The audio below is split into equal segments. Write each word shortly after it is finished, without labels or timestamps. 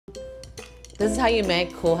This is how you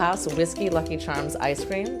make Coolhaus Whiskey Lucky Charms ice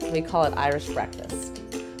cream. We call it Irish breakfast.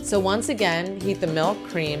 So once again, heat the milk,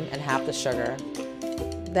 cream, and half the sugar.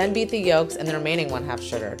 Then beat the yolks and the remaining 1/2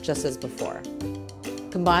 sugar, just as before.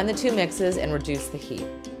 Combine the two mixes and reduce the heat.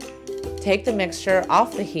 Take the mixture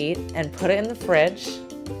off the heat and put it in the fridge.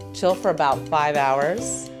 Chill for about 5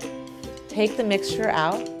 hours. Take the mixture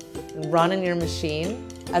out and run in your machine.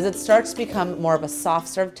 As it starts to become more of a soft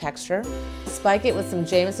serve texture, spike it with some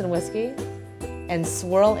Jameson whiskey and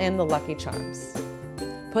swirl in the Lucky Charms.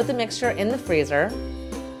 Put the mixture in the freezer.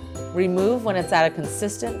 Remove when it's at a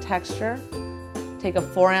consistent texture. Take a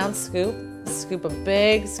 4-ounce scoop, scoop a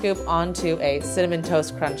big scoop onto a Cinnamon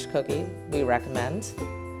Toast Crunch cookie, we recommend.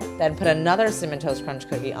 Then put another Cinnamon Toast Crunch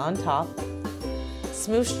cookie on top.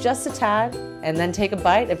 Smoosh just a tad, and then take a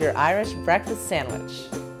bite of your Irish breakfast sandwich.